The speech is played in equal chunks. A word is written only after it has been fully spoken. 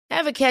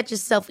Ever catch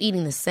yourself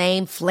eating the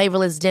same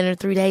flavorless dinner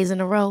 3 days in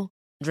a row?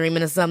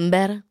 Dreaming of something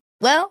better?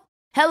 Well,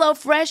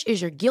 HelloFresh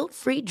is your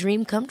guilt-free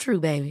dream come true,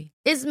 baby.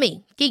 It's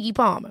me, Keke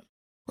Palmer.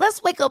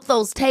 Let's wake up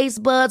those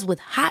taste buds with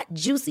hot,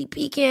 juicy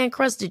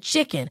pecan-crusted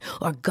chicken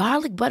or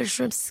garlic butter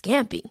shrimp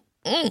scampi.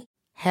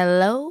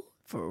 Hello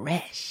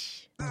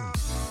Fresh.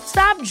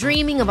 Stop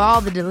dreaming of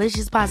all the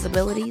delicious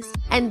possibilities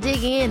and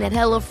dig in at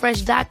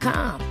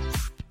HelloFresh.com.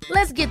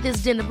 Let's get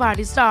this dinner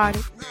party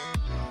started.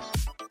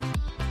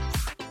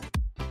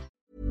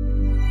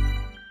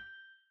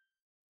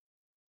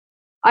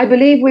 I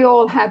believe we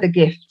all have a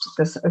gift,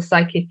 a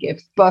psychic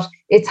gift, but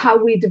it's how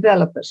we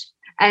develop it.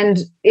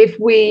 And if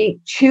we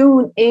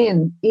tune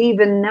in,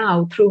 even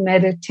now through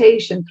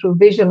meditation, through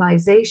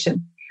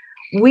visualization,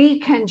 we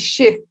can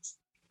shift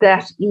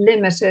that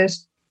limited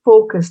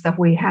focus that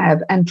we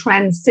have and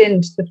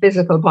transcend the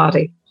physical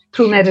body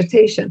through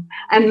meditation.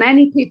 And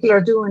many people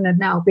are doing it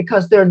now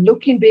because they're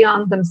looking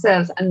beyond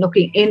themselves and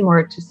looking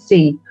inward to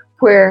see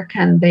where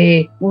can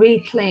they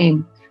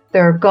reclaim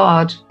their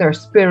God, their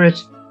spirit,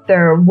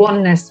 their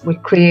oneness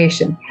with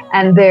creation.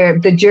 And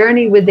the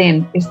journey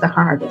within is the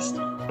hardest,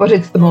 but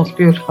it's the most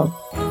beautiful.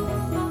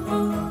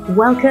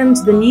 Welcome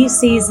to the new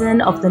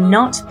season of the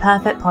Not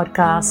Perfect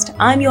podcast.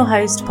 I'm your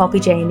host, Poppy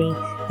Jamie,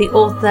 the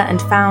author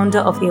and founder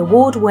of the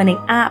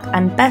award-winning app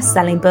and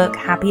best-selling book,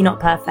 Happy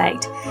Not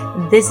Perfect.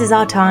 This is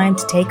our time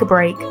to take a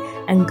break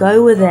and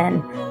go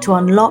within to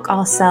unlock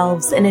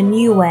ourselves in a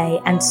new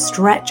way and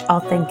stretch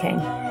our thinking.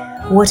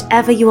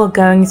 Whatever you are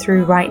going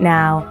through right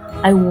now,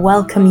 I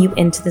welcome you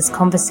into this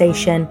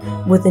conversation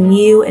with a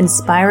new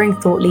inspiring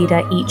thought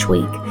leader each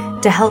week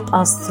to help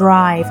us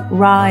thrive,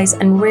 rise,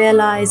 and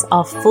realize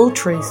our full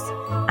truth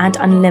and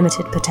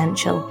unlimited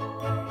potential.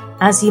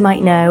 As you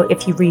might know,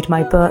 if you read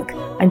my book,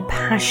 I'm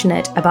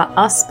passionate about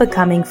us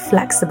becoming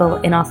flexible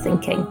in our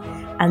thinking,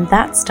 and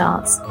that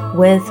starts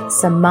with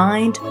some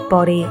mind,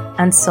 body,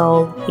 and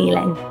soul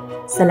healing.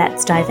 So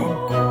let's dive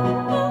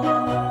in.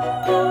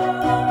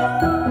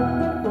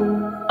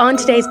 On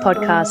today's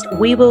podcast,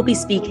 we will be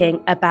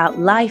speaking about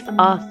life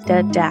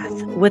after death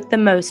with the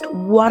most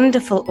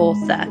wonderful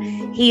author,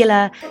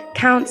 healer,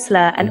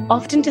 counselor, and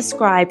often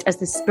described as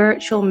the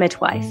spiritual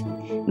midwife,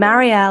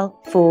 Marielle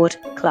Ford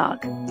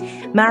Clark.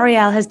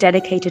 Marielle has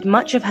dedicated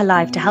much of her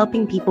life to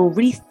helping people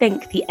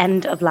rethink the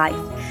end of life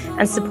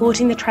and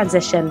supporting the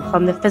transition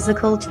from the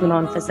physical to the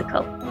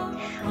non-physical.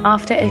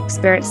 After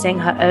experiencing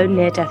her own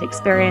near-death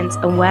experience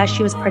and where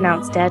she was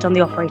pronounced dead on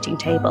the operating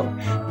table,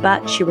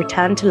 but she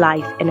returned to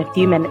life in a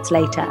few minutes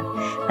later,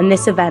 and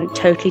this event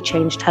totally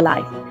changed her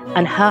life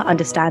and her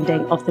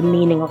understanding of the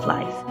meaning of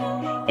life.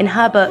 In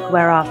her book,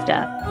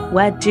 Whereafter,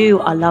 Where Do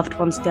Our Loved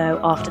Ones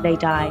Go After They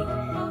Die?,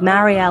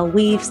 Marielle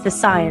weaves the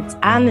science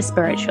and the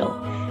spiritual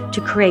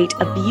to create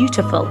a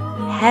beautiful,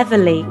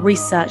 heavily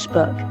researched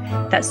book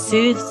that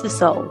soothes the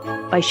soul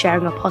by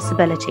sharing a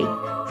possibility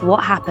for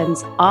what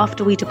happens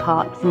after we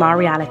depart from our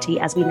reality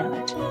as we know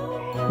it.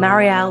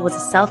 Marielle was a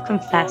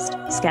self-confessed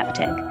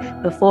skeptic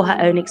before her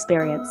own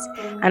experience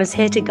and is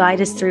here to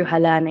guide us through her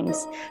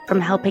learnings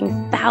from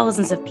helping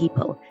thousands of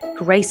people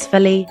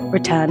gracefully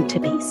return to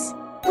peace.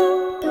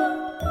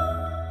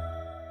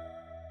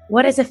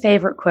 What is a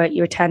favorite quote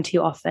you return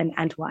to often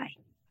and why?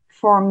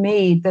 For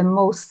me, the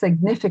most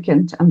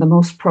significant and the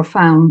most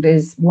profound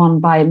is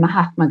one by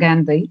Mahatma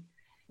Gandhi,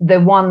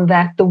 the one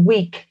that the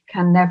weak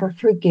can never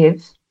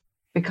forgive,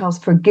 because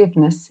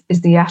forgiveness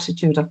is the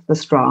attitude of the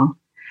strong.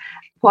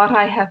 What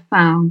I have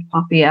found,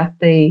 Poppy, at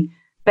the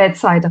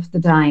bedside of the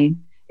dying,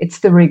 it's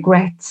the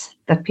regrets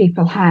that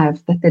people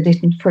have that they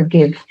didn't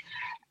forgive.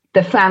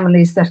 The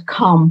families that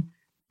come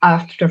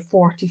after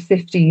 40,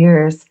 50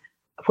 years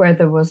where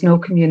there was no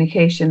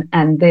communication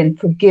and then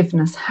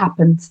forgiveness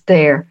happens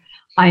there.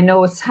 I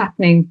know it's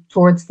happening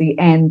towards the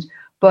end,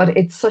 but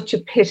it's such a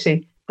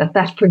pity that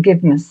that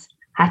forgiveness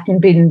hadn't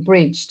been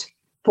bridged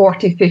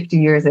 40, 50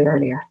 years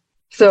earlier.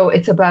 So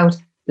it's about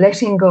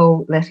letting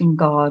go, letting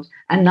God,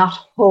 and not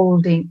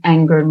holding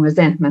anger and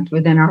resentment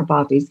within our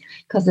bodies,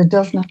 because it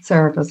does not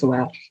serve us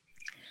well.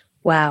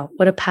 Wow,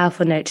 what a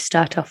powerful note to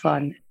start off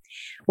on.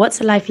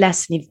 What's a life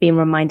lesson you've been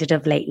reminded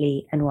of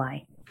lately and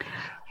why?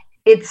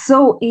 It's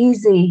so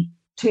easy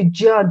to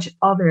judge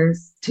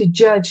others, to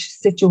judge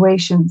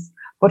situations.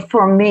 But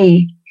for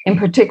me, in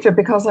particular,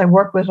 because I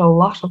work with a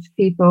lot of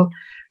people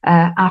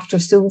after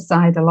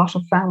suicide, a lot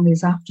of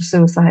families after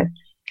suicide,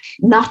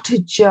 not to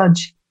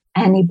judge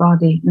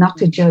anybody, not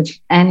to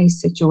judge any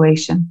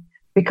situation,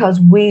 because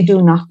we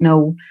do not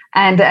know.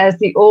 And as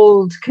the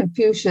old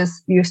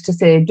Confucius used to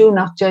say, do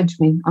not judge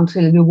me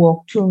until you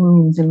walk 2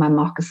 moons in my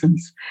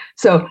moccasins.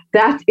 So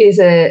that is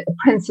a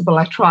principle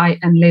I try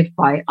and live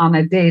by on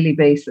a daily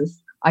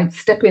basis. I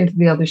step into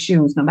the other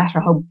shoes, no matter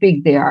how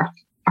big they are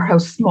or how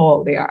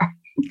small they are.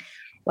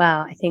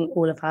 Wow, I think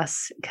all of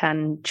us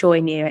can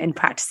join you in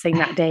practicing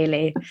that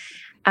daily.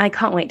 I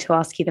can't wait to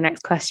ask you the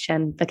next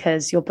question,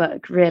 because your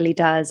book really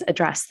does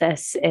address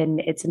this in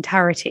its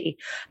entirety.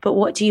 But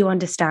what do you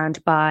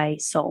understand by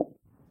soul?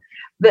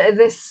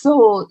 The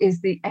soul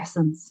is the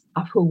essence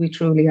of who we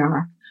truly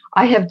are.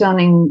 I have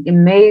done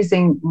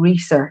amazing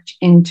research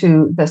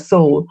into the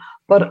soul,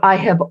 but I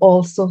have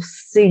also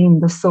seen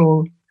the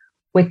soul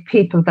with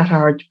people that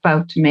are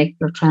about to make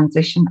their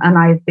transition. And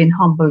I've been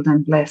humbled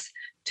and blessed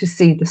to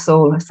see the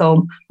soul. I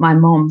saw my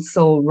mom's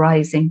soul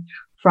rising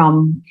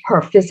from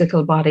her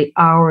physical body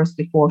hours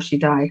before she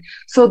died.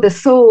 So the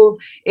soul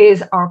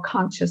is our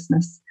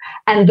consciousness,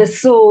 and the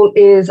soul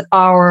is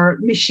our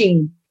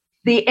machine,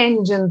 the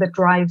engine that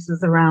drives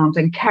us around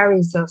and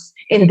carries us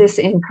in this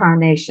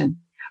incarnation.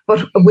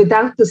 But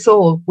without the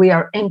soul, we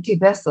are empty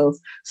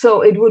vessels.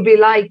 So it would be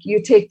like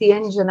you take the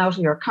engine out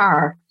of your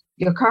car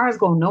is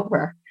going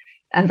nowhere.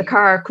 And the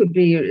car could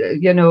be,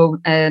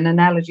 an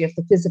analogy of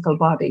the physical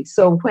body.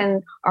 So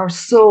when our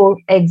soul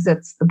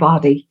exits the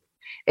body,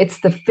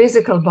 it's the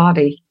physical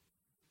body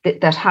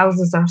that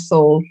houses our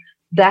soul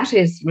that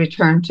is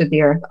returned to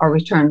the earth or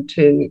returned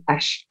to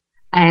ash.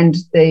 And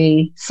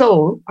the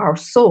soul, our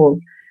soul,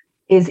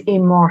 is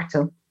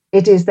immortal.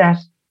 It is that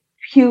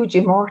huge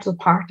immortal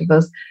part of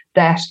us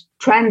that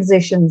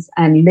transitions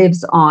and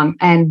lives on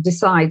and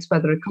decides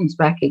whether it comes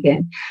back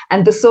again.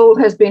 And the soul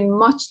has been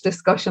much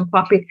discussion,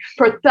 Poppy,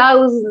 for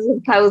thousands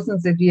and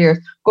thousands of years,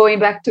 going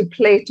back to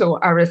Plato,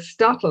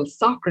 Aristotle,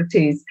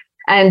 Socrates,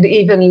 and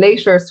even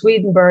later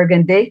Swedenborg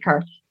and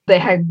Descartes. They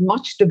had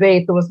much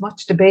debate. There was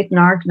much debate and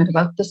argument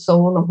about the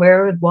soul and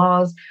where it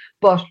was.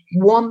 But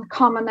one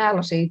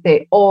commonality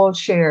they all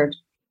shared,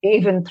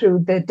 even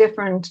through the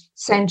different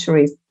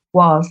centuries,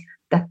 was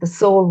that the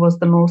soul was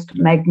the most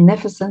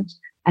magnificent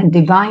and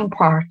divine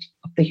part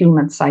of the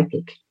human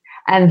psychic.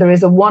 And there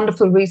is a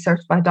wonderful research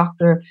by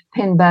Dr.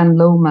 Pim van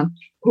Loman,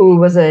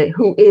 who is a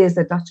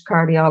Dutch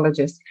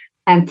cardiologist.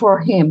 And for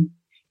him,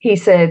 he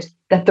said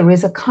that there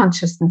is a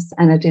consciousness,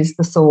 and it is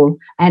the soul,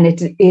 and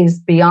it is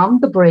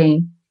beyond the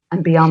brain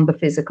and beyond the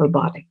physical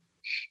body.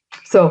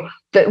 So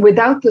that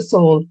without the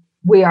soul,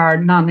 we are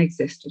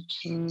non-existent.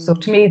 So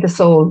to me, the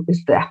soul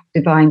is the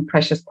divine,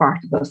 precious part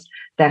of us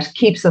that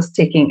keeps us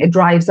ticking. It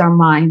drives our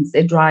minds,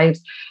 it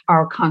drives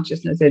our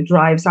consciousness, it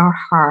drives our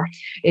heart,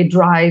 it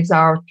drives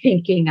our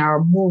thinking,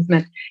 our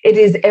movement. It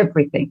is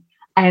everything.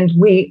 And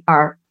we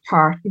are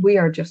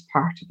just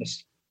part of it.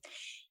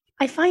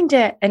 I find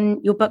it,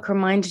 and your book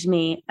reminded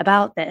me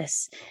about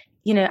this,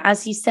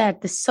 as you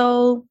said, the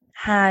soul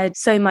had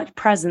so much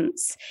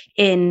presence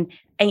in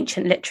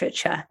ancient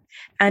literature.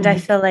 And I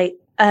feel like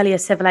earlier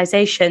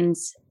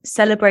civilizations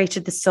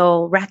celebrated the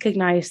soul,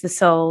 recognized the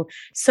soul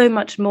so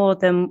much more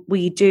than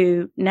we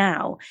do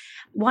now.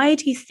 Why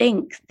do you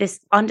think this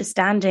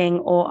understanding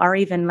or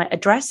even like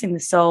addressing the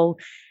soul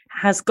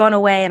has gone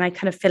away, and I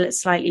kind of feel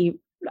it's slightly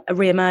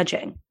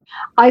re-emerging?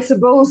 I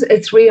suppose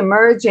it's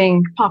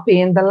re-emerging, Poppy,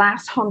 in the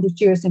last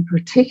 100 years in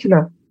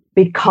particular,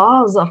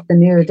 because of the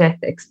near-death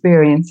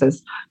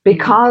experiences,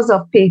 because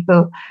of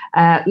people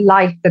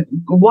like the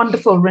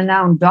wonderful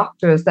renowned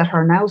doctors that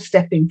are now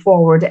stepping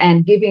forward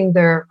and giving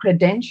their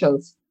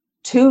credentials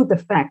to the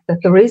fact that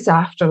there is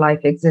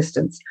afterlife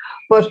existence.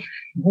 But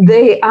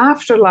the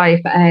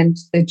afterlife and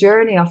the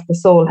journey of the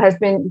soul has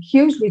been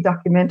hugely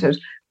documented.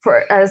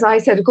 For, as I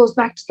said, it goes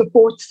back to the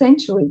 4th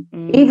century,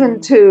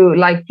 even to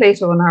like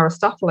Plato and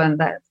Aristotle and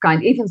that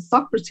kind, even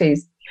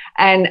Socrates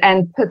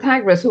and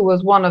Pythagoras, who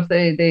was one of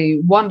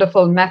the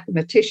wonderful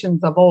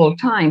mathematicians of all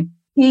time.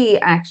 He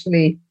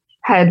actually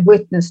had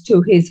witness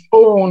to his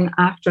own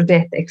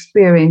after-death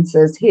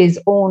experiences, his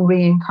own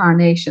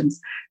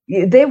reincarnations.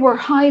 They were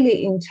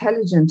highly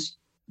intelligent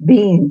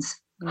beings,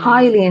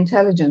 highly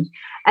intelligent,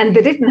 and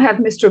they didn't have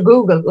Mr.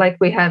 Google like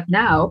we have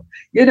now,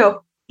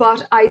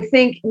 But I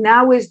think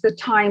now is the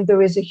time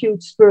there is a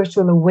huge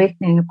spiritual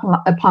awakening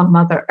upon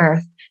Mother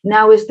Earth.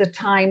 Now is the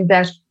time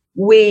that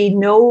we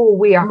know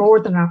we are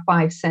more than our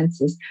 5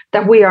 senses,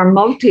 that we are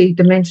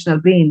multi-dimensional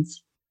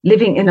beings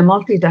living in a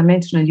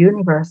multi-dimensional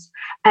universe.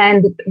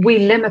 And we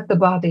limit the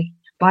body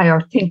by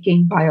our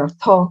thinking, by our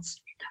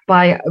thoughts,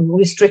 by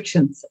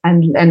restrictions,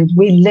 and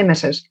we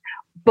limit it.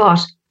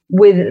 But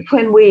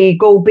when we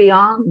go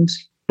beyond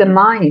the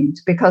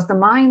mind, because the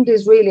mind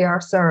is really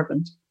our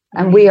servant,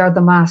 and we are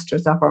the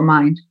masters of our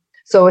mind.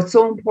 So it's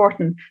so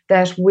important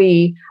that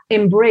we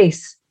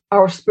embrace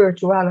our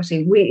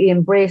spirituality, we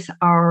embrace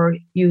our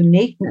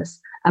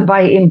uniqueness. And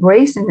by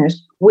embracing it,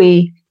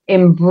 we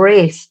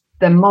embrace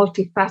the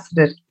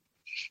multifaceted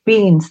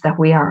beings that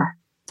we are.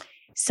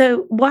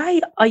 So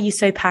why are you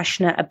so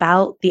passionate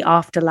about the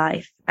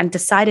afterlife and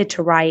decided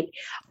to write,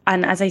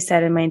 and as I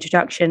said in my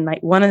introduction,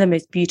 like one of the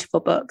most beautiful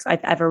books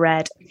I've ever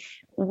read?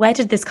 Where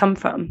did this come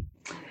from?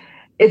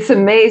 It's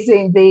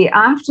amazing. The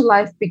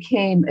afterlife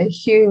became a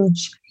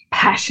huge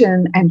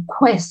passion and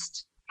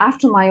quest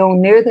after my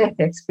own near-death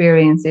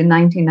experience in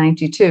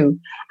 1992.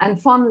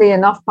 And funnily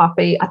enough,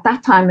 Poppy, at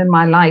that time in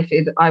my life,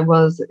 I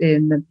was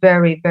in a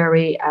very,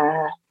 very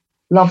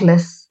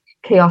loveless,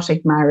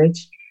 chaotic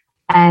marriage.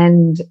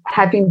 And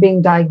having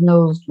been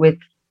diagnosed with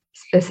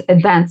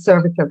advanced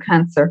cervical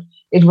cancer,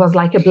 it was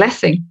like a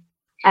blessing.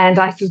 And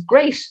I said,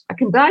 great, I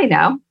can die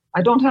now.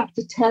 I don't have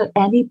to tell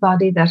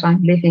anybody that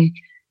I'm living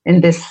in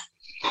this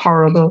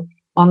horrible,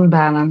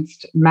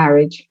 unbalanced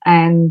marriage.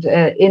 And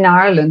in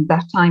Ireland,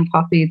 that time,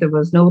 Poppy, there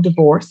was no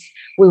divorce.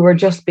 We were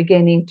just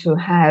beginning to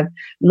have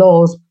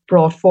laws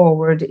brought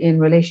forward in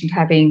relation to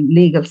having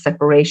legal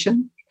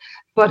separation.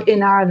 But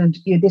in Ireland,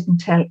 you didn't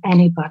tell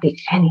anybody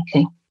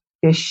anything.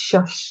 You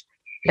shushed.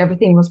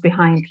 Everything was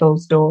behind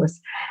closed doors.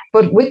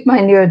 But with my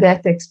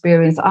near-death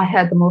experience, I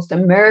had the most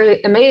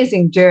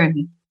amazing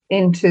journey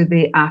into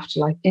the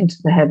afterlife, into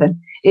the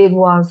heaven. It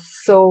was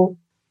so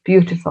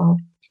beautiful,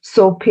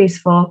 so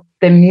peaceful.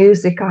 The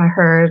music I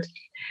heard,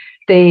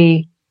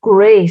 the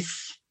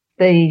grace,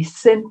 the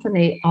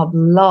symphony of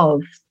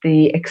love,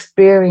 the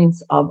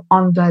experience of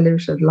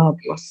undiluted love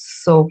was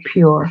so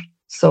pure.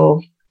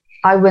 So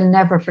I will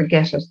never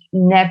forget it,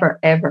 never,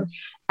 ever.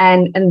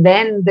 And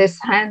then this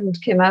hand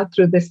came out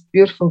through this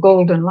beautiful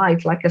golden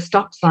light like a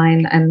stop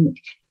sign. And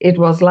it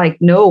was like,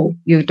 no,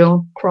 you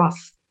don't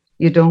cross.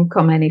 You don't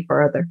come any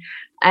further.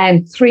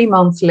 And 3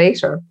 months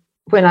later,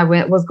 when I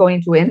was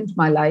going to end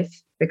my life,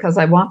 because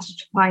I wanted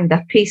to find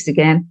that peace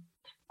again,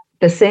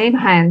 the same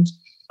hand,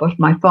 but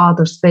my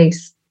father's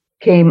face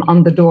came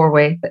on the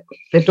doorway,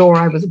 the door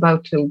I was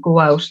about to go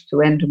out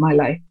to end my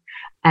life.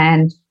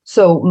 And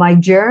so my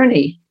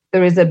journey,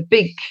 there is a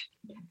big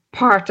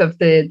part of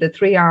the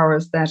 3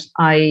 hours that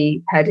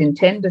I had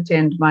intended to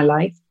end my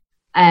life.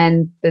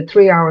 And the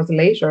 3 hours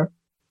later,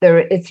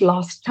 it's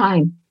lost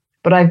time.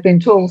 But I've been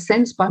told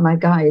since by my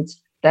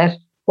guides that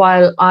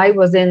while I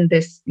was in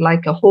this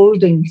like a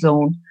holding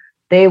zone,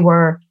 they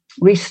were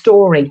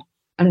restoring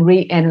and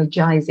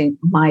re-energizing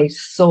my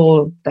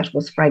soul that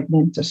was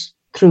fragmented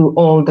through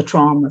all the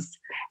traumas.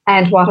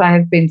 And what I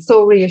have been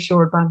so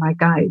reassured by my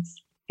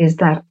guides is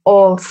that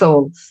all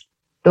souls,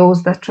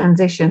 those that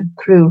transition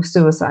through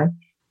suicide,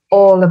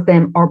 all of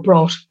them are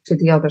brought to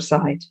the other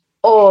side.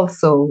 All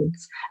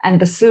souls. And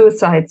the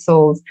suicide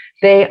souls,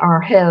 they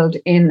are held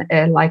in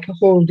like a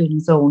holding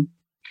zone.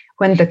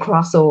 When they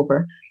cross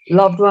over,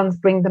 loved ones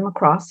bring them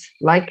across,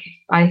 like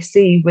I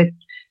see with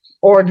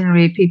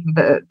ordinary people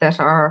that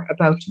are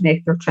about to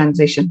make their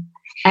transition.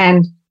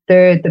 And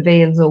the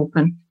veils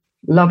open.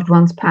 Loved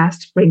ones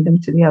past, bring them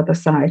to the other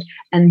side.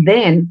 And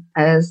then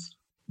as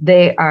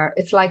they are,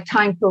 it's like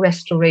time for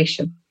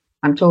restoration.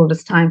 I'm told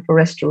it's time for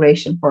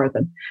restoration for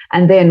them.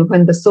 And then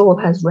when the soul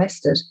has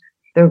rested,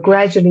 they're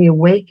gradually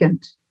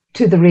awakened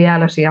to the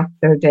reality of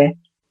their death.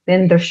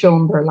 Then they're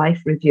shown their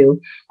life review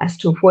as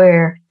to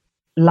where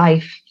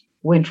life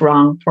went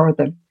wrong for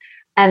them.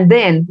 And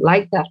then,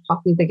 like that,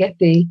 Poppy, they get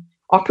the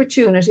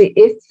opportunity,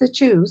 if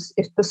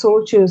the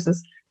soul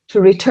chooses,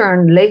 to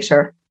return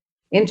later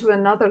into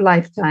another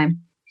lifetime.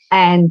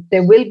 And they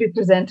will be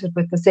presented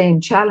with the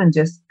same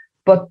challenges.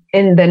 But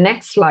in the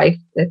next life,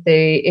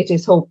 it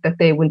is hoped that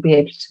they will be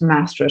able to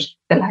master it.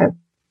 They'll have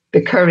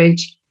the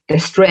courage, the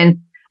strength,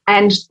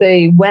 and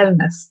the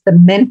wellness, the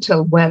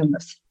mental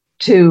wellness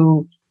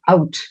to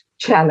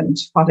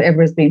out-challenge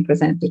whatever is being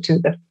presented to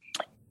them.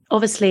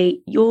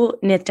 Obviously, your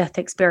near-death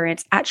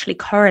experience actually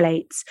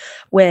correlates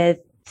with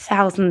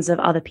thousands of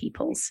other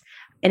people's.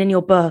 And in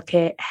your book,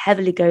 it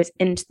heavily goes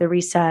into the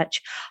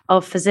research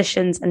of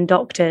physicians and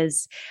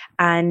doctors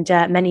and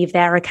many of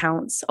their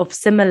accounts of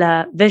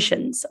similar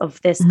visions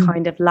of this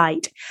kind of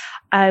light.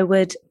 I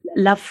would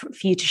love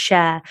for you to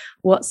share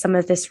what some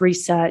of this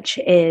research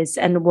is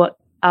and what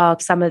are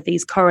some of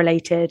these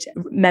correlated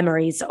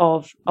memories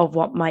of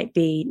what might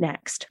be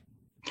next.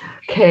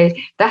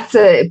 Okay, that's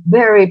a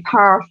very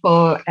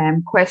powerful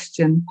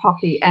question,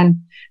 Poppy. And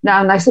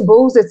I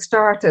suppose it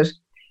started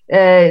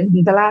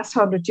in the last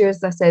 100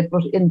 years, I said,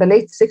 but in the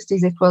late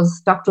 60s, it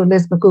was Dr.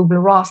 Elizabeth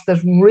Kubler-Ross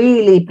that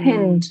really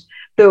pinned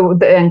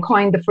and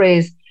coined the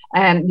phrase,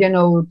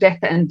 death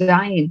and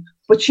dying.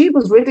 But she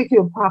was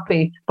ridiculed,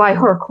 Poppy, by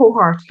her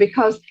cohort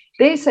because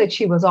they said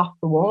she was off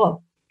the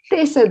wall.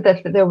 They said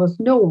that there was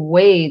no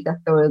way that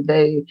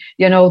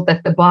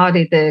that the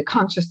body, the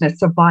consciousness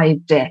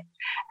survived death.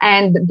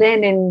 And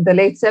then in the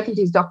late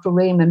 70s, Dr.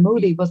 Raymond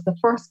Moody was the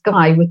first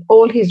guy with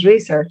all his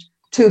research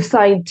to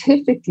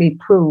scientifically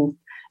prove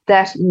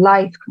that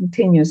life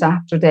continues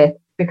after death,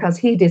 because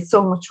he did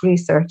so much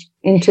research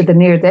into the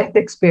near-death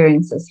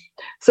experiences.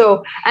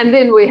 So, and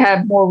then we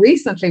have more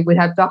recently, we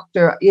have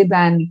Dr.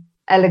 Ivan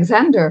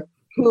Alexander,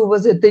 who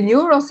was the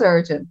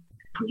neurosurgeon.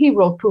 He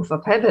wrote Proof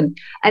of Heaven,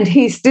 and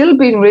he's still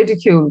being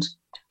ridiculed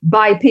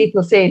by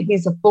people saying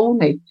he's a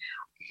phony.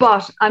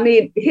 But I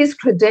mean, his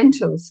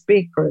credentials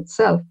speak for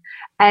itself.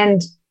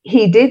 And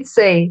he did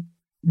say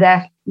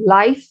that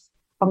life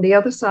on the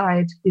other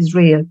side is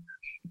real,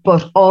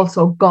 but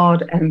also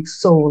God and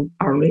soul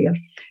are real.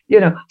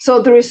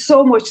 So there is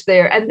so much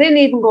there. And then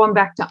even going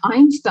back to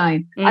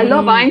Einstein, I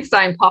love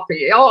Einstein,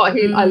 Poppy.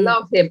 I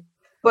love him.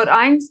 But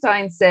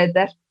Einstein said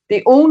that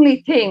the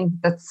only thing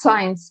that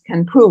science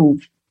can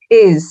prove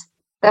is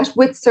that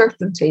with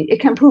certainty, it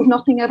can prove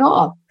nothing at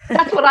all.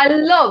 That's what I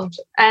loved.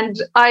 And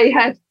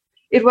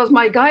it was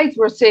my guides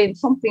were saying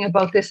something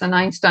about this in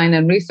Einstein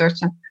and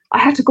research. And I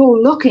had to go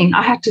looking.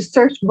 I had to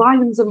search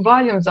volumes and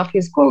volumes of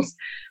his quotes.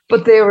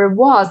 But there it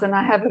was, and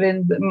I have it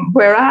in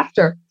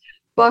whereafter.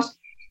 But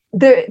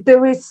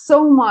there is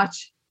so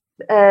much,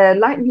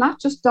 like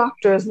not just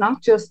doctors,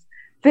 not just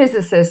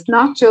physicists,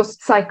 not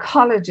just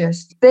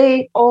psychologists,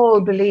 they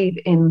all believe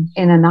in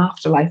an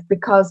afterlife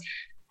because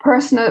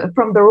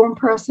from their own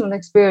personal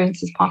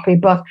experiences, Poppy.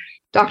 But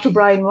Dr.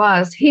 Brian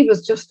he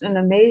was just an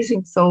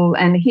amazing soul,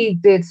 and he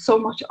did so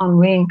much on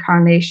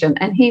reincarnation,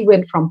 and he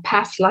went from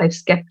past life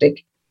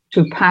skeptic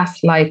to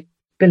past life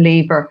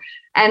believer.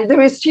 And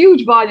there is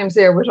huge volumes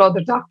there with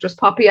other doctors,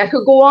 Poppy. I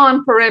could go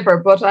on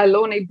forever, but I'll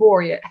only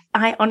bore you.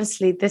 I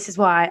honestly, this is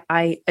why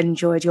I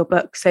enjoyed your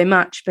book so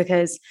much,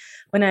 because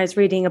when I was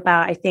reading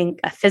about, I think,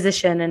 a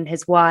physician and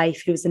his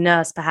wife, who was a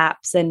nurse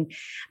perhaps, and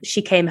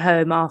she came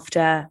home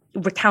after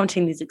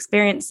recounting these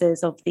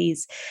experiences of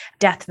these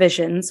death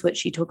visions,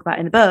 which you talk about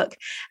in the book.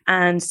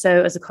 And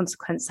so as a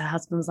consequence, her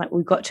husband was like,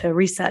 we've got to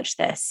research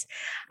this.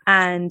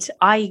 And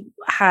I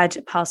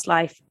had past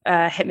life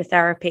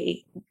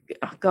hypnotherapy,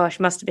 oh gosh,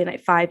 must have been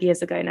like 5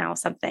 years ago now or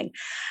something.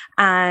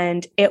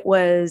 And it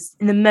was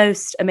the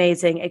most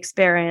amazing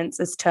experience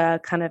as to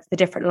kind of the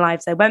different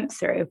lives I went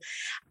through.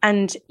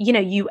 And, you know,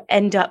 you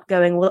end up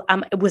going, well,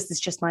 was this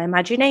just my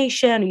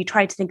imagination? Or you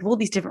try to think of all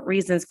these different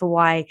reasons for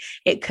why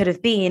it could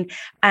have been.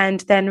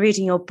 And then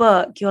reading your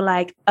book, you're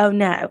like, oh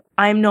no,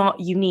 I'm not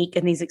unique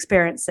in these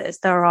experiences.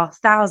 There are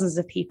thousands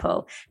of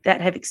people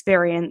that have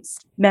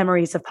experienced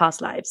memories of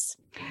past lives.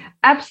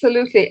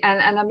 Absolutely.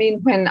 And I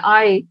mean, when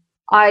I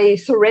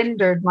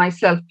surrendered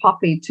myself,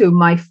 Poppy, to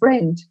my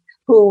friend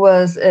who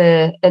was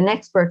an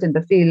expert in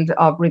the field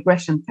of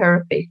regression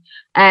therapy.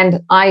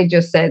 And I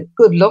just said,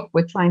 good luck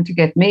with trying to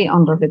get me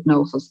under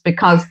hypnosis,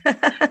 because,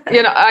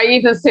 you know, I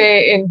even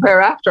say in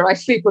Whereafter, I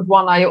sleep with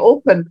one eye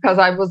open, because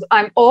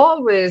I'm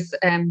always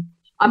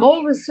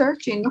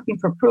searching, looking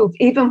for proof.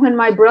 Even when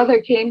my brother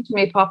came to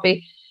me,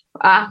 Poppy,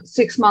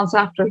 6 months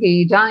after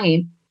he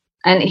died,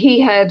 and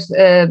he had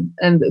a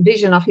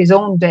vision of his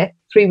own death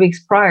 3 weeks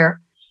prior.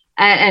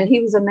 And he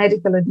was a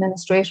medical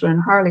administrator in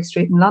Harley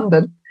Street in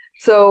London.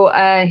 So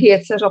he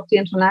had set up the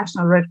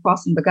International Red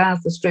Cross in the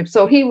Gaza Strip.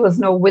 So he was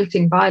no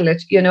wilting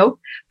violet, you know,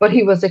 but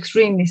he was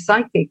extremely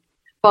psychic.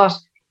 But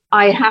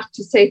I have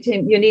to say to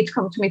him, you need to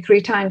come to me 3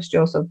 times,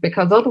 Joseph,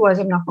 because otherwise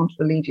I'm not going to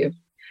believe you.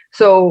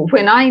 So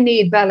when I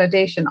need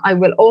validation, I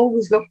will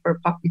always look for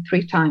Poppy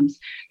 3 times.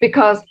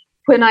 Because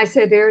when I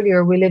said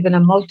earlier, we live in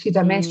a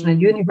multidimensional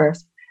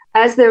universe.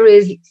 As there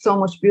is so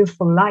much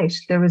beautiful light,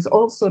 there is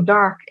also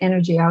dark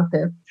energy out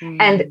there.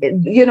 And,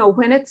 you know,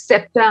 when it's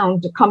stepped down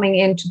to coming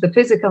into the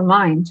physical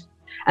mind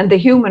and the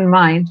human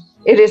mind,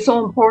 it is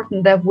so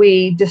important that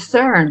we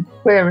discern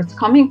where it's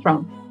coming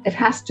from. It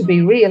has to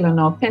be real and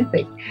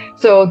authentic.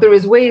 So there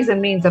is ways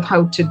and means of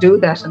how to do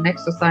that, and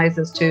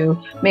exercises to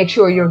make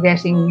sure you're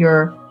getting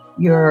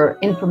your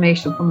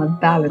information from a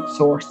valid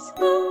source.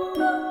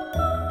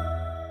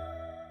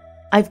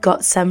 I've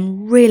got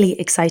some really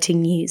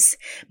exciting news.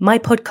 My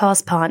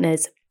podcast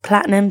partners,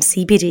 Platinum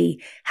CBD,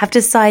 have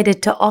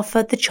decided to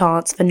offer the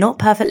chance for Not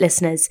Perfect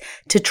listeners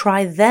to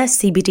try their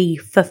CBD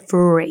for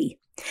free.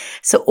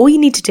 So all you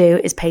need to do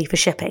is pay for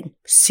shipping.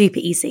 Super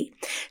easy.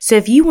 So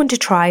if you want to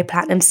try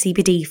Platinum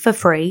CBD for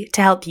free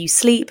to help you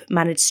sleep,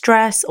 manage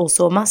stress, or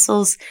sore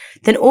muscles,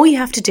 then all you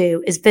have to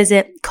do is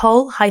visit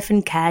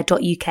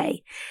cole-care.uk.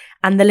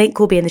 And the link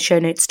will be in the show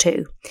notes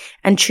too.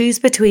 And choose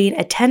between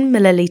a 10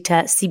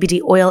 milliliter CBD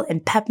oil in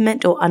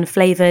peppermint or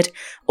unflavored,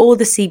 or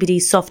the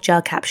CBD soft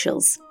gel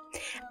capsules.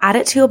 Add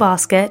it to your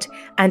basket,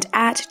 and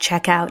at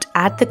checkout,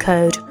 add the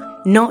code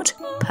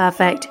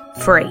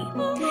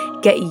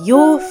NOTPERFECTFREE. Get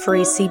your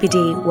free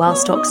CBD while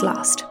stocks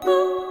last.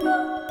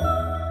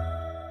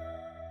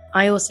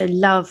 I also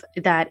love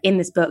that in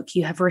this book,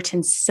 you have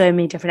written so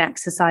many different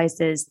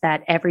exercises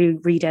that every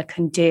reader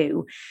can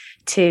do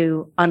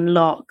to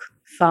unlock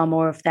far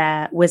more of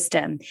their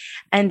wisdom.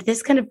 And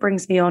this kind of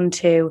brings me on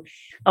to,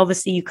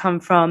 obviously you come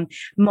from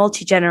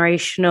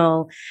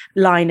multi-generational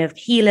line of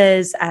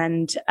healers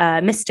and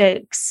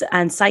mystics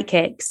and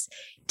psychics.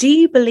 Do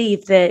you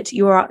believe that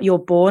you're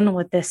born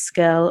with this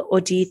skill, or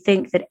do you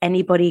think that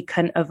anybody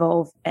can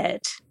evolve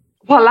it?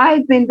 Well,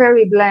 I've been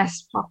very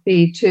blessed,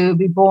 Poppy, to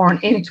be born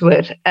into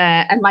it.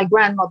 And my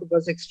grandmother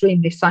was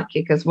extremely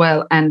psychic as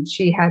well. And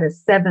she had a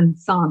 7th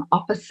son,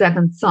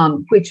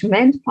 which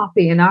meant,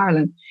 Poppy, in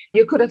Ireland,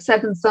 you could have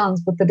 7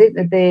 sons, but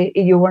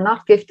you were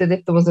not gifted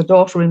if there was a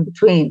daughter in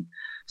between.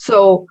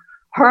 So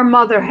her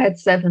mother had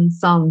 7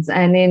 sons.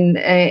 And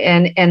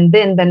and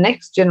then the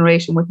next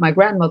generation with my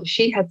grandmother,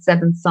 she had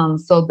 7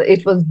 sons. So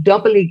it was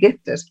doubly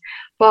gifted.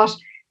 But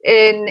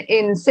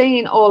in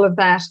saying all of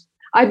that,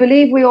 I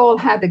believe we all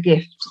have a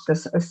gift,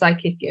 a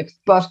psychic gift,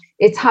 but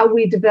it's how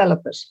we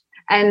develop it.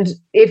 And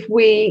if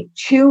we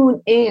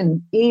tune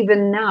in,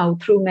 even now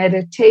through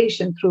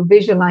meditation, through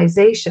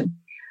visualization,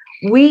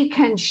 we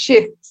can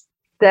shift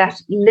that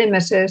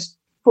limited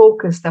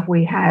focus that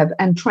we have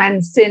and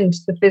transcend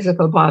the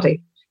physical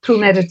body through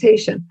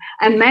meditation.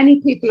 And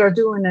many people are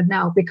doing it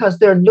now because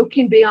they're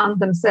looking beyond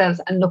themselves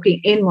and looking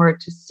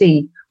inward to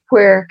see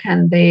where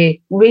can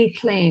they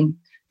reclaim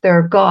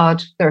their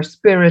God, their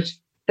spirit,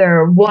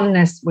 their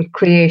oneness with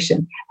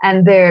creation.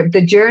 And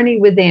the journey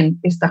within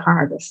is the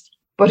hardest,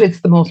 but it's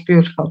the most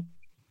beautiful.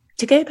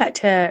 To go back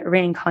to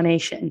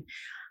reincarnation,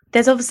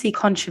 There's obviously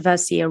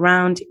controversy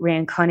around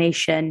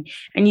reincarnation,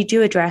 and you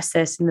do address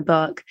this in the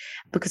book,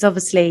 because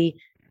obviously,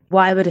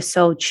 why would a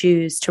soul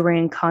choose to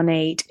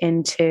reincarnate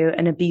into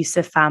an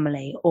abusive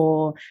family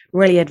or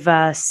really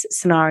adverse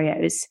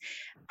scenarios?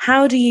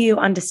 How do you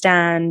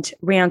understand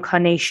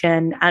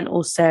reincarnation and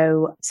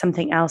also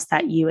something else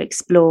that you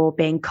explore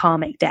being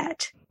karmic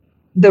debt?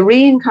 The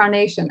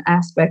reincarnation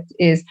aspect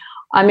is,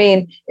 I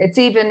mean, it's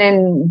even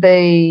in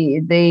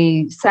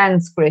the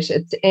Sanskrit,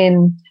 it's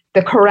in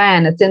the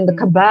Quran, it's in the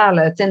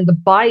Kabbalah, it's in the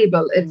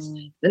Bible. It's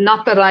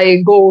not that I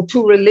go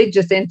too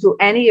religious into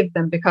any of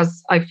them,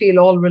 because I feel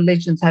all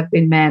religions have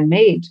been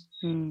man-made.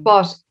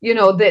 But, you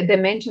know, the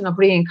mention of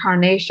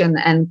reincarnation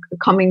and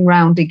coming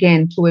round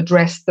again to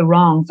address the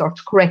wrongs or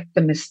to correct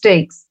the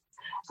mistakes.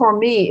 For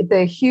me,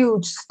 the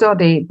huge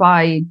study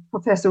by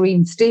Professor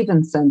Ian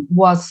Stevenson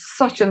was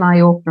such an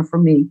eye-opener for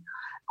me.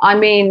 I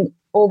mean,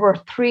 over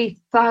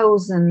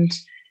 3,000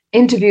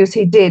 interviews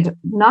he did,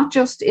 not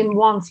just in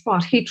one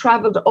spot. He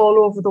traveled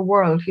all over the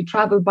world. He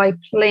traveled by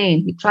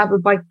plane, he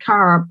traveled by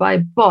car, by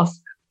bus,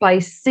 by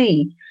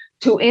sea,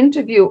 to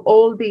interview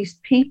all these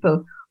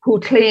people who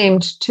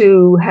claimed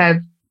to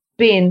have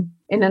been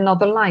in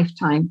another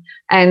lifetime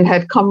and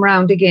had come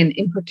round again,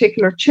 in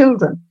particular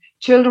children.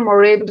 Children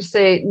were able to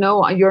say,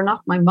 no, you're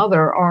not my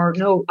mother, or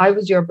no, I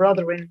was your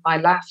brother in my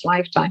last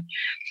lifetime.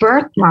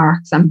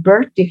 Birthmarks and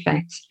birth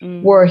defects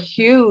were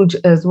huge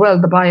as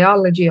well, the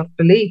biology of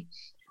belief.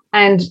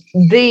 And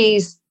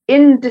these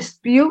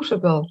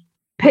indisputable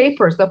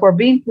papers that were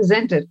being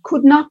presented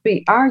could not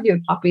be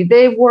argued, Poppy.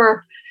 They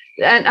were,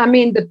 and I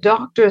mean, the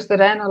doctors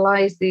that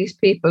analysed these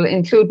people,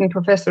 including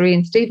Professor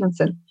Ian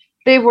Stevenson,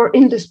 they were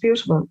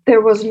indisputable.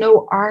 There was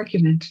no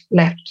argument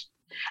left.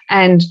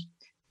 And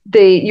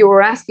you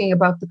were asking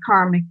about the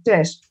karmic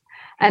debt.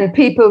 And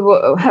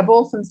people have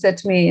often said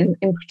to me,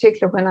 in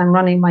particular when I'm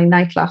running my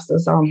night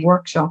classes or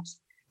workshops,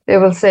 they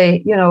will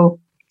say, you know,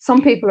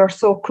 some people are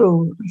so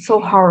cruel and so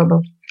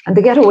horrible, and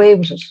they get away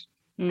with it.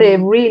 They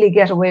really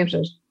get away with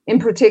it. In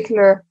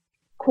particular,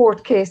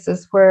 court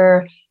cases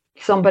where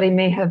somebody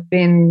may have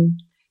been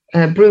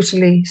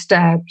brutally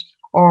stabbed,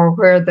 or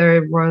where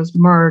there was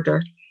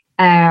murder,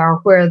 or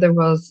where there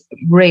was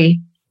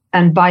rape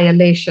and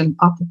violation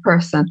of the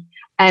person.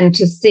 And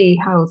to see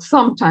how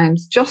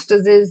sometimes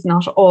justice is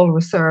not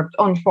always served,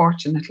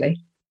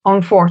 unfortunately.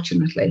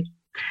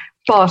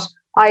 But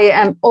I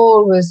am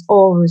always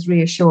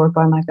reassured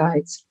by my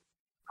guides.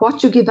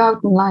 What you give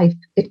out in life,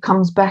 it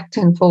comes back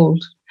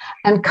tenfold.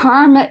 And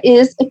karma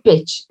is a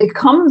bitch. It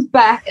comes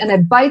back and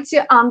it bites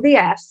you on the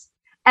ass.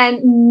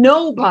 And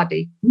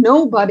nobody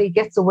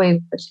gets away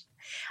with it.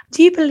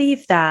 Do you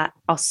believe that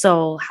our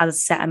soul has a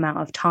set amount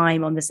of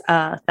time on this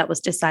earth that was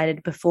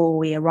decided before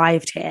we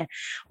arrived here?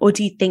 Or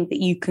do you think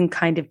that you can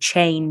kind of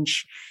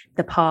change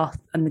the path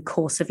and the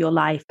course of your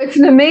life? It's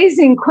an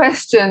amazing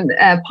question,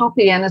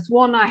 Poppy, and it's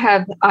one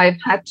I've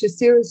had to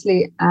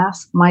seriously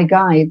ask my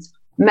guides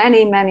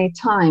many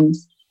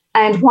times.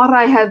 And what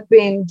I have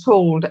been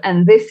told,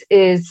 and this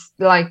is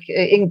like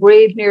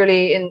engraved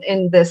nearly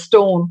in the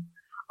stone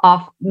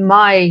of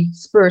my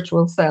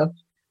spiritual self,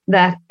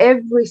 that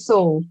every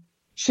soul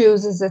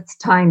chooses its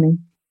timing.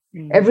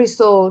 Every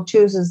soul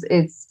chooses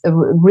its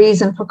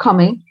reason for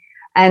coming,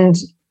 and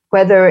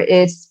whether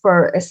it's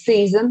for a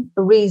season,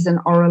 a reason,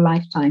 or a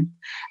lifetime.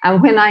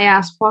 And when I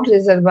ask what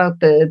is it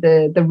about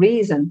the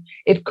reason,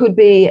 it could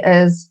be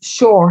as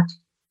short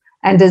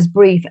and as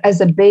brief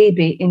as a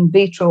baby in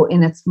vitro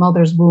in its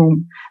mother's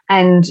womb.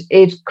 And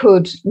it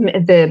could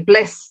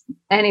bless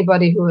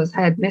anybody who has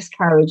had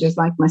miscarriages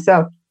like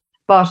myself.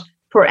 But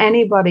for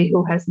anybody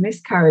who has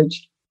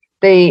miscarriage,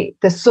 the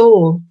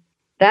soul,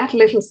 that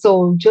little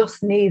soul,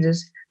 just needed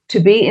to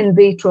be in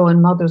vitro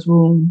in mother's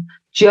womb,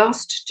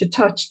 just to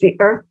touch the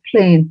earth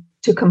plane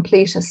to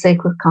complete a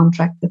sacred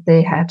contract that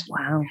they had.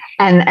 Wow.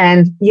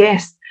 And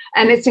yes,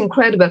 and it's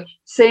incredible.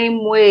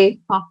 Same way,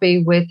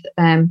 Poppy, with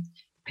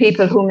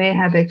people who may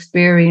have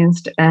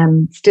experienced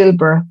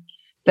stillbirth,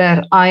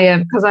 that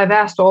because I've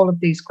asked all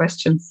of these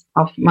questions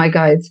of my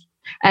guides,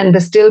 and the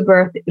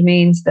stillbirth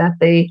means that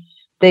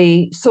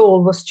the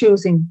soul was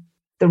choosing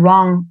the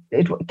wrong,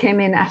 it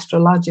came in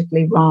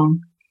astrologically wrong.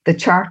 The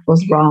chart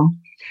was wrong.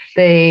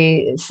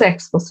 The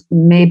sex was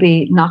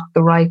maybe not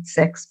the right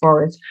sex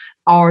for it,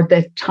 or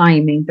the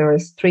timing. There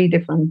is 3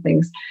 different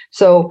things.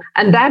 So,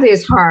 and that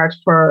is hard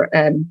for,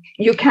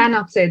 you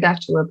cannot say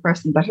that to a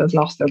person that has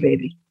lost their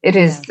baby. It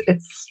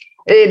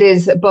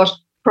is, but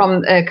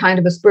from a kind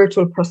of a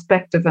spiritual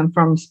perspective and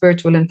from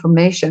spiritual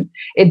information,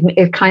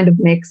 it kind of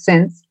makes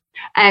sense.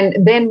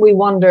 And then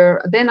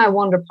I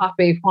wonder,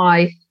 Poppy,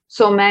 why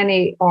so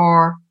many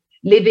are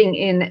living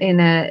in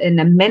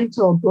a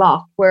mental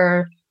block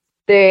where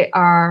they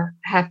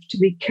have to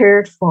be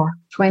cared for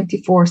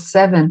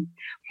 24/7,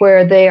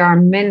 where they are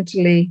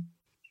mentally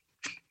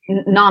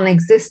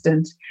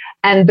non-existent,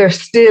 and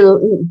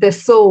the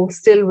soul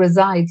still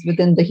resides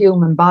within the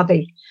human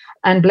body.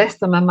 And bless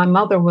them, and my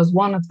mother was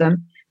one of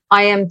them.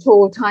 I am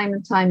told time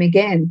and time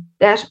again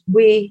that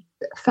we,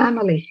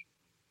 family,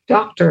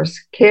 doctors,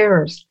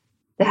 carers,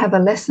 they have a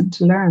lesson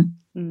to learn.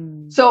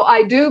 So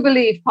I do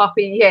believe,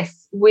 Poppy,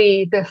 yes,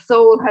 the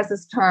soul has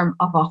its term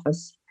of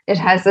office. It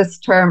has its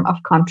term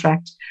of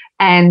contract,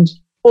 and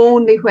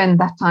only when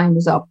that time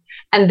is up.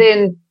 And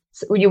then,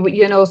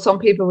 you know, some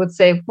people would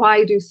say,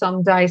 why do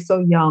some die so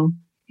young?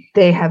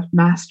 They have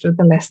mastered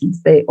the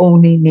lessons. They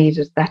only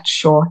needed that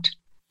short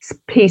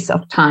piece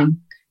of time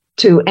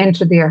to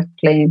enter the earth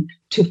plane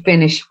to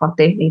finish what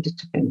they needed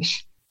to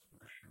finish.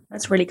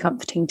 That's really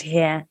comforting to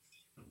hear.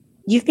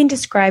 You've been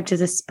described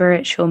as a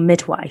spiritual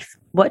midwife.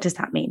 What does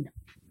that mean?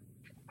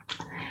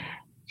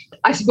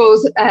 I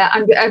suppose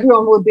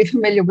everyone would be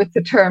familiar with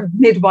the term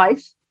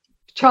midwife,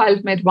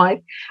 child midwife,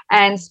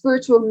 and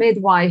spiritual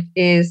midwife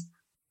is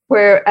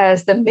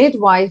whereas the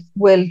midwife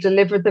will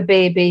deliver the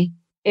baby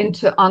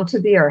onto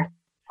the earth.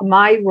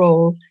 My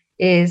role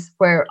is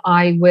where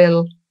I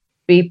will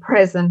be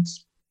present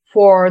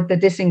for the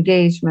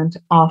disengagement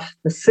of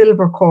the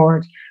silver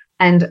cord,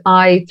 and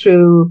I,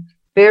 through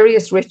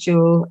various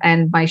ritual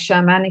and my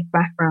shamanic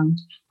background,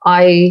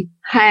 I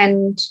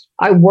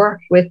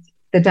work with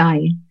the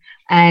dying,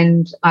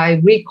 and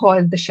I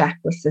recoil the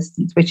chakra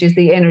systems, which is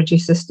the energy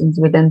systems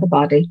within the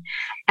body.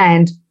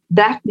 And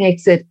that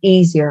makes it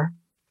easier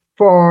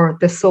for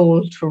the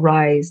soul to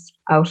rise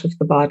out of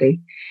the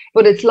body.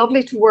 But it's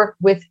lovely to work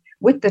with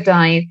the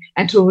dying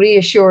and to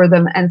reassure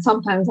them. And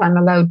sometimes I'm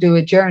allowed to do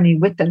a journey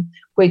with them,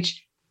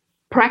 which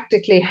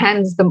practically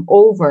hands them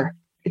over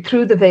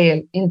through the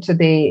veil into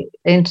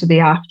the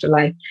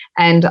afterlife.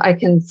 And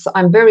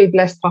I'm very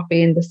blessed,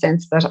 Poppy, in the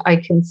sense that I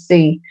can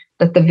see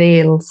that the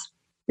veils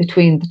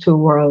between the two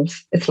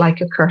worlds, it's like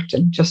a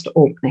curtain just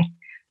opening,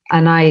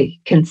 and I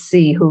can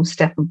see who's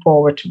stepping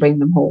forward to bring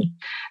them home.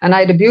 And I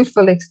had a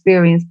beautiful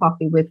experience,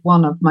 Poppy, with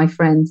one of my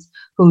friends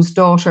whose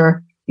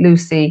daughter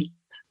Lucy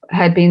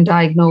had been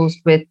diagnosed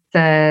with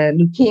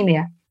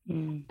leukemia,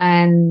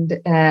 and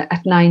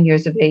at 9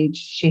 years of age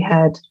she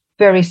had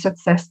very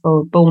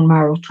successful bone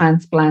marrow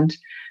transplant.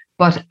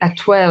 But at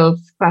 12,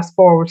 fast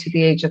forward to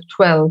the age of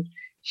 12,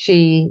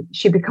 she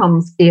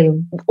becomes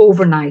ill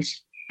overnight.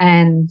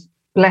 And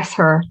bless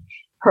her,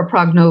 her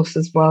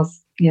prognosis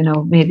was,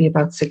 maybe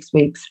about 6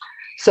 weeks.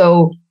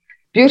 So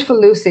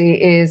beautiful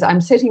Lucy I'm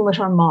sitting with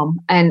her mom,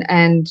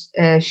 and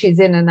she's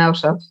in and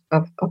out of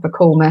a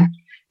coma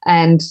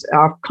and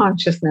of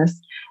consciousness.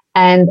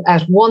 And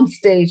at one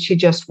stage, she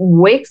just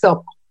wakes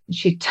up,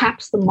 she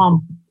taps the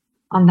mom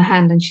on the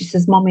hand and she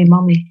says,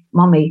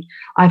 Mommy,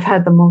 I've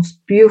had the most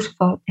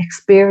beautiful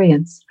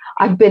experience.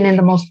 I've been in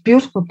the most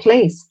beautiful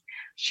place.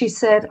 She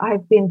said,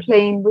 I've been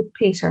playing with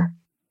Peter,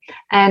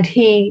 and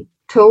he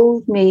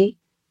told me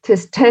to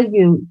tell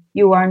you,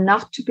 you are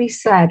not to be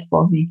sad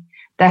for me,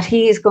 that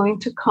he is going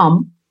to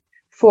come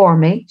for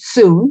me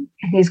soon,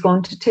 and he's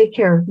going to take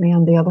care of me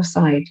on the other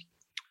side.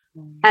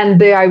 And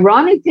the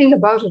ironic thing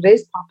about it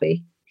is,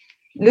 Poppy,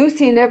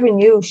 Lucy never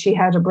knew she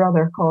had a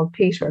brother called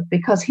Peter,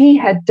 because he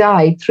had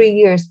died 3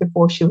 years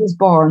before she was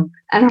born,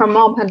 and her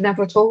mom had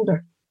never told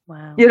her.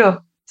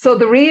 Wow. So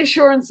the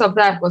reassurance of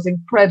that was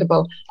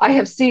incredible. I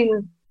have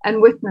seen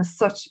and witnessed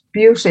such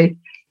beauty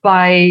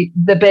by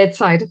the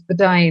bedside of the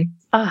dying.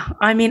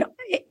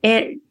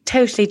 It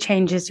totally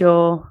changes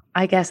your,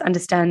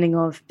 understanding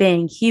of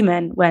being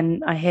human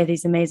when I hear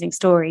these amazing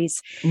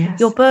stories. Yes.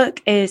 Your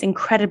book is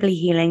incredibly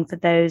healing for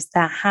those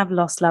that have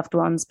lost loved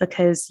ones,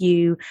 because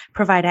you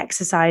provide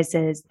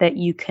exercises that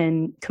you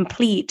can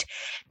complete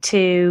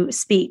to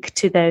speak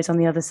to those on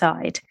the other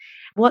side.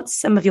 What's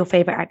some of your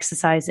favorite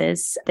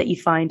exercises that you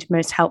find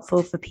most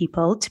helpful for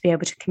people to be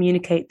able to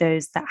communicate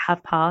those that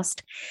have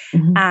passed?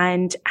 Mm-hmm.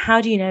 And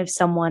how do you know if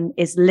someone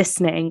is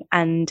listening?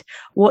 And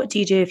what do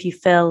you do if you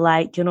feel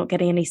like you're not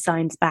getting any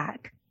signs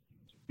back?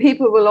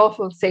 People will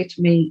often say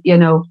to me,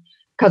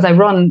 because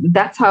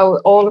that's how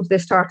all of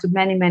this started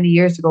many, many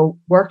years ago,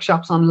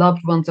 workshops on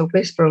loved ones, a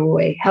whisper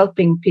away,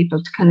 helping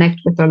people to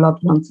connect with their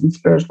loved ones in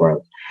spirit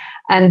world.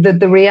 And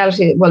the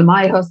reality, well,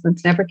 my husband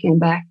never came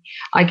back.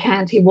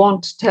 He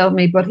won't tell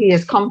me, but he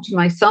has come to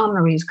my son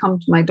or he's come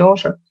to my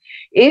daughter.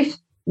 If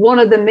one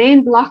of the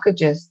main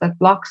blockages that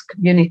blocks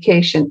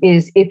communication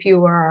is if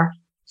you are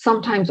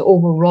sometimes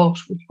overwrought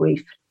with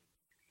grief,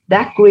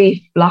 that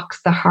grief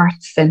blocks the heart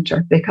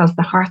center, because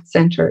the heart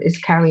center is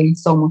carrying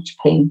so much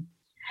pain.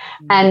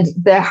 And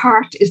the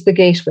heart is the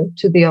gateway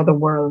to the other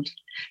world.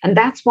 And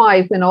that's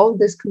why when all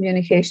this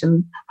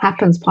communication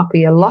happens,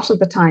 Poppy, a lot of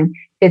the time,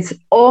 it's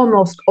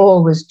almost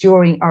always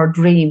during our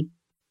dream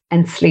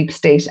and sleep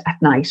state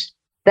at night.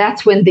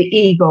 That's when the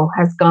ego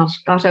has got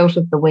out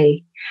of the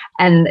way.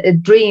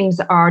 And dreams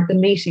are the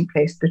meeting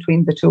place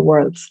between the two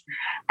worlds.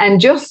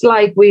 And just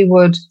like we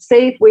would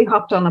say, if we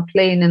hopped on a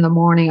plane in the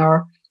morning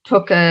or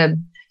took a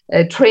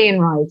train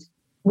ride,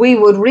 we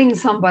would ring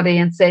somebody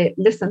and say,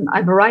 listen,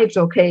 I've arrived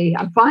okay.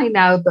 I'm fine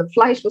now. The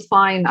flight was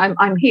fine.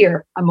 I'm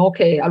here. I'm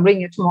okay. I'll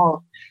ring you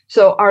tomorrow.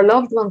 So our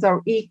loved ones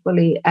are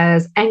equally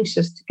as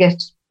anxious to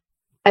get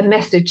a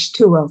message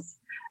to us.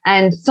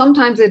 And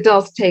sometimes it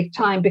does take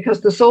time,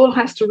 because the soul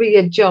has to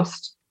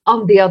readjust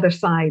on the other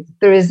side.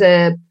 There is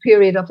a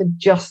period of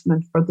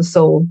adjustment for the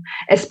soul,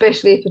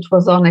 especially if it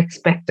was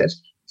unexpected.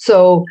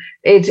 So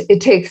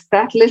it takes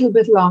that little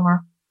bit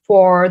longer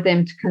for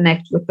them to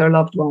connect with their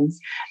loved ones.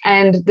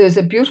 And there's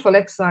a beautiful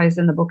exercise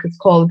in the book. It's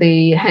called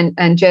the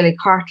Angelic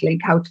Heart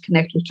Link, how to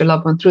connect with your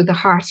loved one through the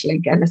heart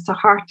link. And it's a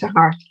heart to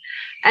heart.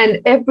 And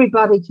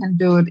everybody can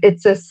do it.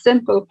 It's as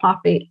simple,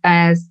 Poppy,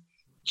 as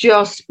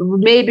just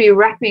maybe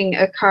wrapping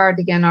a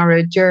cardigan or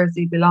a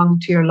jersey belonging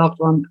to your loved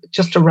one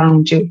just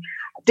around you,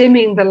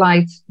 dimming the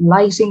lights,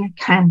 lighting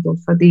a candle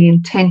for the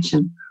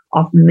intention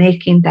of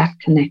making that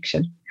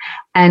connection,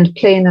 and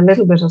playing a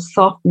little bit of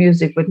soft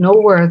music with no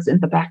words in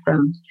the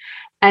background,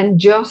 and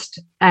just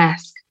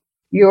ask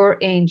your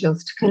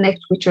angels to connect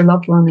with your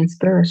loved one in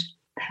spirit,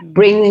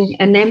 bringing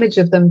an image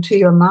of them to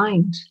your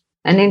mind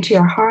and into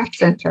your heart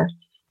center.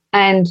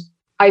 And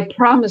I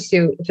promise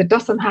you, if it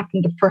doesn't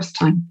happen the first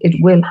time,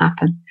 it will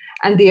happen.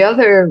 And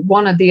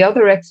one of the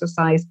other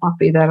exercise,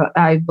 Poppy, that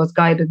I was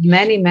guided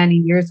many, many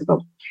years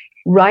ago,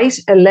 write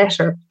a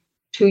letter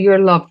to your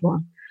loved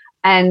one.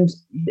 And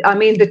I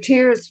mean, the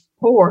tears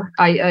pour.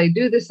 I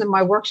do this in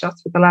my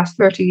workshops for the last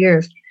 30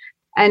 years.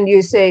 And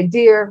you say,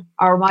 dear,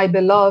 or my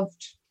beloved,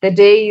 the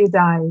day you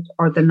died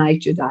or the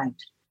night you died.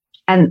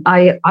 And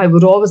I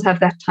would always have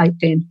that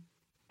typed in.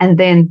 And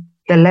then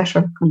the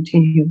letter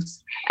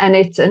continues. And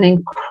it's an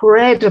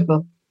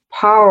incredible,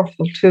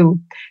 powerful tool,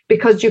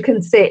 because you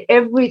can say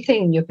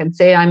everything. You can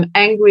say, I'm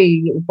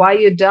angry why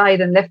you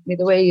died and left me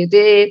the way you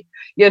did.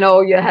 You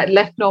know, you had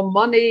left no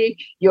money,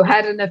 you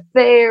had an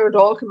affair, it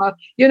all came out.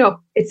 You know,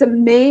 it's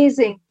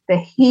amazing the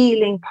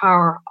healing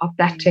power of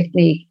that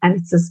technique,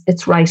 and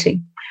it's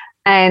writing.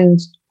 And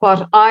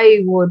what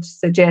I would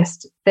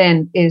suggest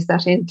then is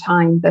that in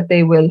time that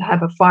they will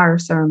have a fire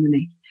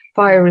ceremony.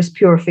 Fire is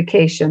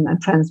purification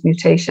and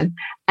transmutation,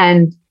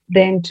 and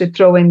then to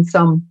throw in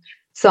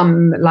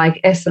some like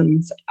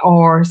essence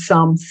or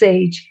some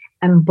sage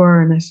and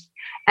burn it.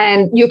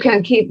 And you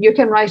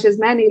can write as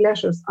many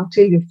letters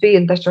until you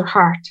feel that your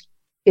heart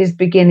is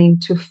beginning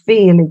to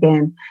feel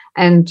again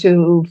and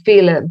to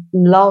feel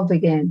love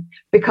again,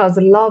 because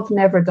love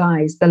never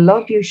dies. The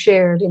love you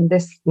shared in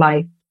this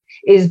life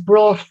is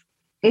brought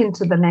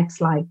into the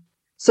next life.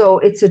 So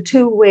it's a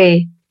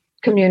two-way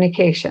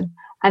communication,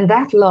 and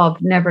that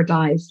love never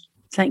dies.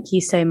 Thank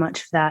you so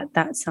much for that.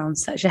 That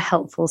sounds such a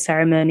helpful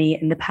ceremony,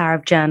 and the power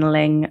of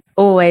journaling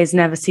always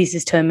never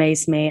ceases to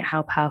amaze me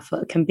how powerful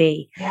it can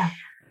be. Yeah.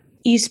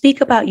 You speak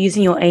about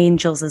using your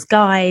angels as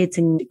guides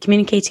and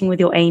communicating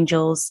with your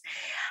angels.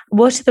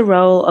 What is the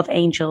role of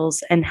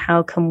angels, and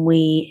how can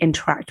we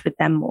interact with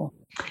them more?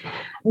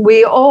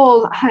 We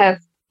all have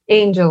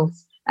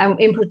angels. And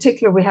in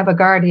particular, we have a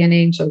guardian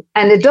angel.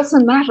 And it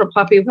doesn't matter,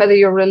 Poppy, whether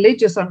you're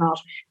religious or not.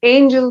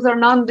 Angels are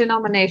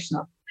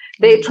non-denominational.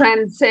 They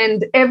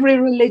transcend every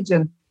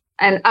religion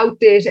and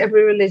outdate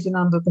every religion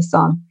under the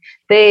sun.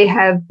 They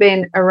have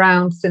been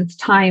around since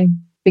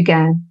time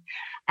began,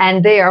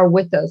 and they are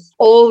with us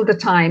all the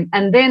time.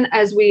 And then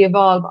as we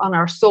evolve on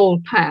our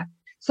soul path,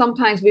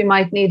 sometimes we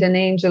might need an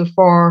angel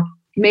for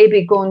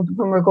maybe when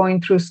we're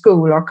going through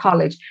school or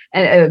college.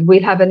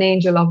 We'll have an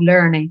angel of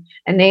learning,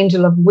 an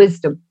angel of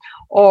wisdom.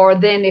 Or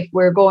then if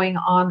we're going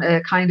on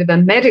a kind of a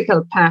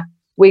medical path,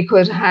 we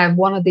could have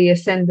one of the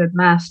ascended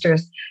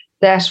masters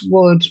that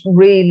would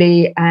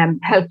really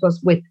help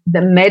us with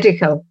the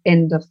medical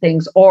end of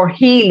things, or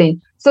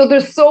healing. So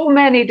there's so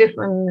many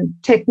different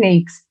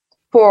techniques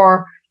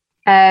for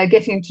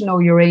getting to know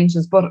your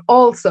angels, but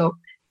also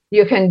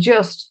you can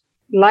just,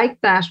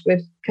 like that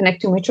with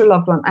connecting with your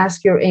loved one,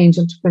 ask your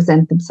angel to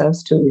present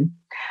themselves to you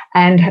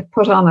and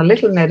put on a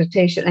little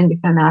meditation, and you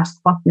can ask,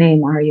 what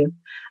name are you?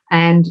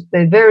 And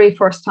the very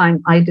first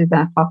time I did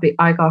that, Poppy,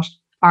 I got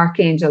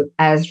Archangel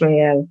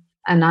Azrael.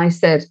 And I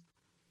said,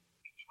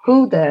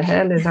 who the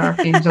hell is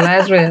Archangel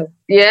Azrael?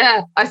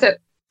 Yeah, I said,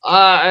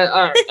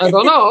 I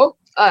don't know.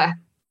 And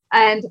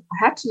I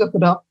had to look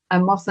it up. I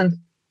mustn't.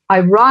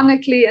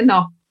 Ironically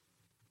enough,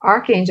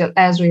 Archangel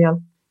Azrael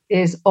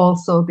is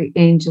also the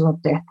angel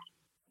of death.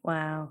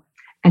 Wow.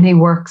 And he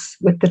works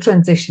with the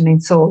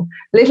transitioning soul.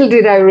 Little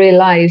did I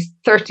realize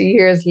 30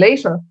 years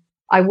later,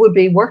 I would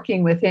be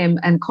working with him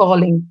and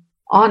calling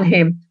on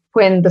him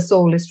when the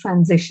soul is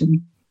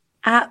transitioning.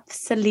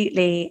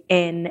 Absolutely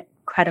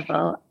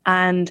incredible.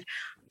 And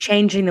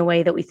changing the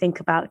way that we think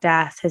about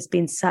death has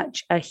been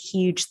such a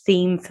huge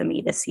theme for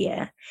me this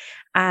year.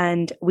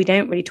 And we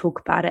don't really talk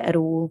about it at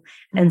all.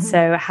 And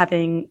so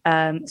having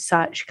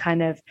such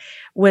kind of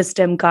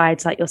wisdom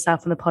guides like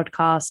yourself on the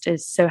podcast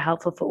is so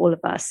helpful for all of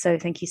us. So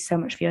thank you so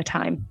much for your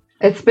time.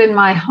 It's been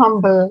my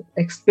humble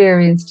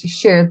experience to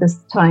share this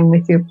time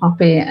with you,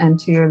 Poppy, and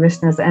to your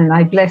listeners. And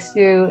I bless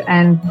you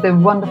and the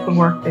wonderful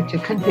work that you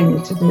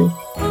continue to do.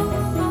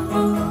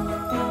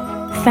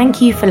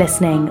 Thank you for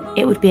listening.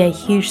 It would be a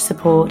huge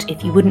support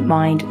if you wouldn't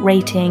mind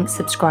rating,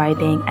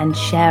 subscribing, and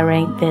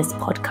sharing this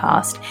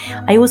podcast.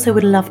 I also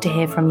would love to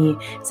hear from you.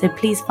 So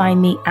please find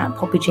me at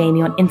Poppy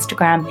Jamie on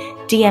Instagram,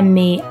 DM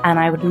me, and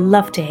I would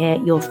love to hear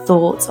your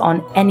thoughts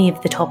on any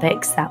of the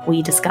topics that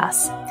we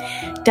discuss.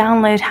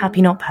 Download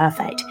Happy Not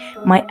Perfect,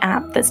 my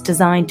app that's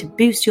designed to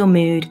boost your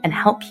mood and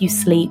help you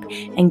sleep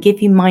and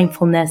give you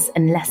mindfulness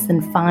in less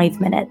than 5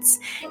 minutes.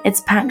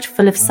 It's packed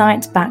full of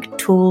science-backed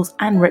tools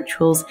and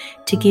rituals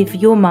to give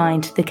your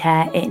mind the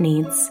care it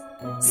needs.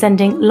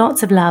 Sending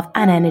lots of love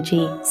and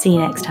energy. See you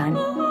next time.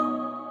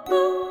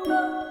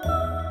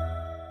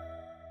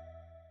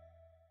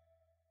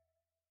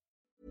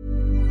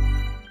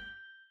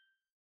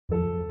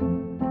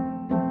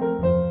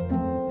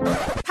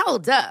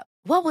 Hold up.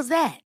 What was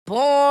that?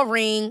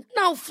 Boring.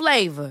 No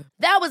flavor.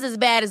 That was as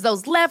bad as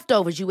those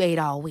leftovers you ate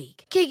all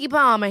week. Keke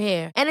Palmer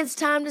here, and it's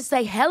time to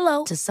say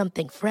hello to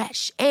something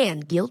fresh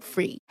and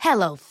guilt-free.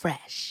 Hello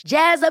Fresh.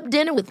 Jazz up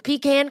dinner with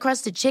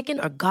pecan-crusted chicken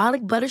or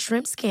garlic butter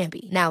shrimp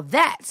scampi. Now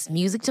that's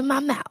music to my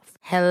mouth.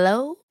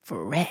 Hello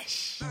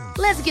Fresh.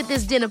 Let's get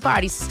this dinner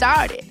party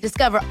started.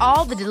 Discover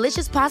all the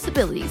delicious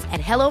possibilities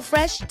at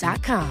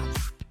HelloFresh.com.